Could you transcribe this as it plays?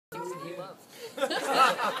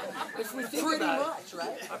If we think Pretty about much,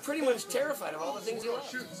 right? it, I'm pretty much terrified of all the things you love.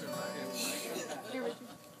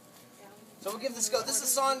 So we'll give this a go. This is a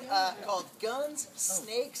song called Guns,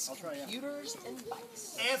 Snakes, Computers, and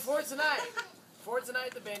Bikes. And for tonight,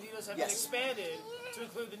 the Banditos have been expanded to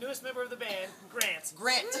include the newest member of the band, Grant.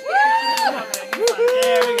 Grant. Come on, man. You're fine.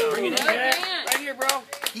 There we go. Bring it in. Right here, bro.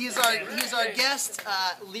 He's our guest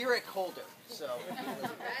lyric holder. So.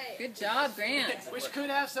 Good job, Grant. Which could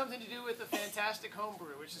have something to do with the fantastic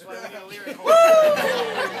homebrew, which is why we need a lyric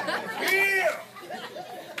holder.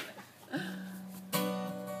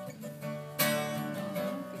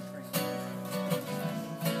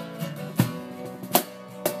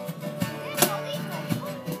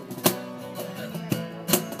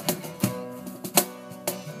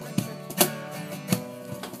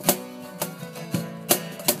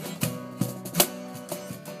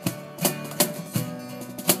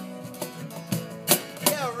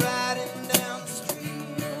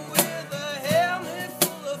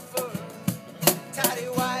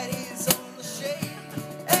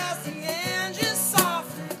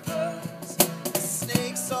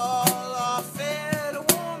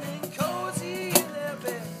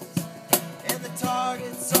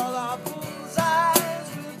 Targets all our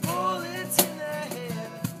bullseyes with bullets in their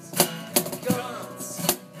heads.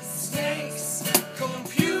 Guns, snakes,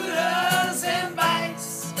 computers, and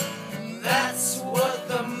bikes. That's what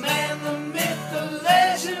the man, the myth, the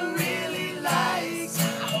legend really likes.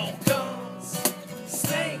 Oh, guns,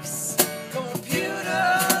 snakes,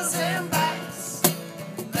 computers, and bikes.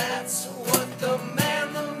 That's what the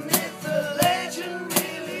man, the myth, the legend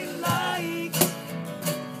really likes.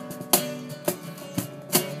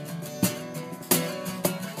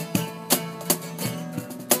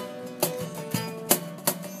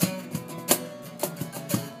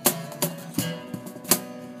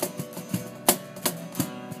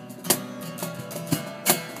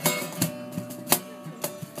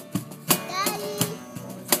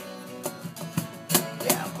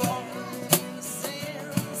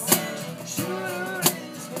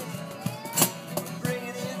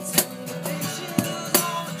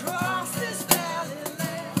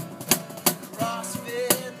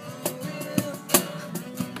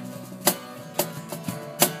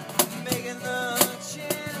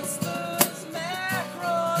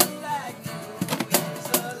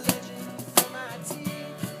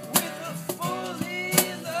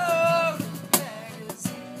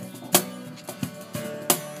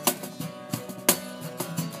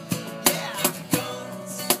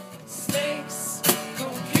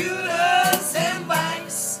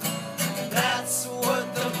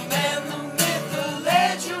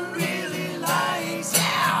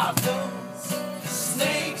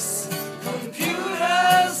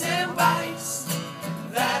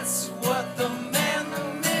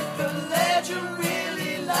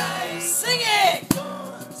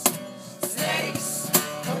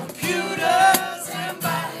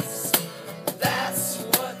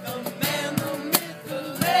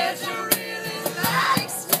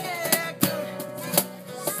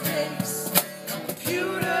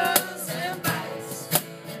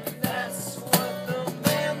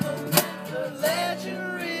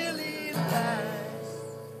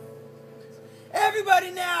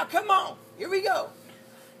 Everybody now, come on. Here we go.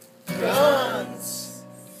 Guns,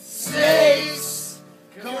 snakes,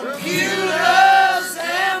 computers,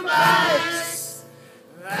 and bikes.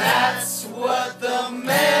 That's what the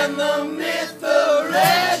man, the myth, the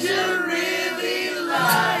legend really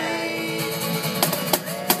likes.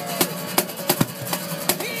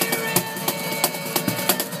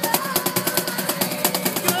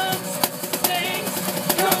 Guns, snakes,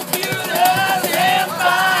 computers, and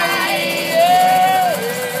bikes.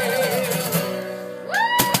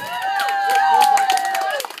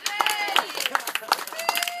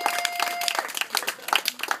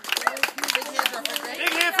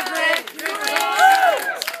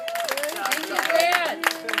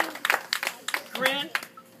 Grant,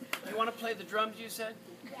 you want to play the drums you said?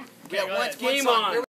 Yeah, Okay, one game song. on.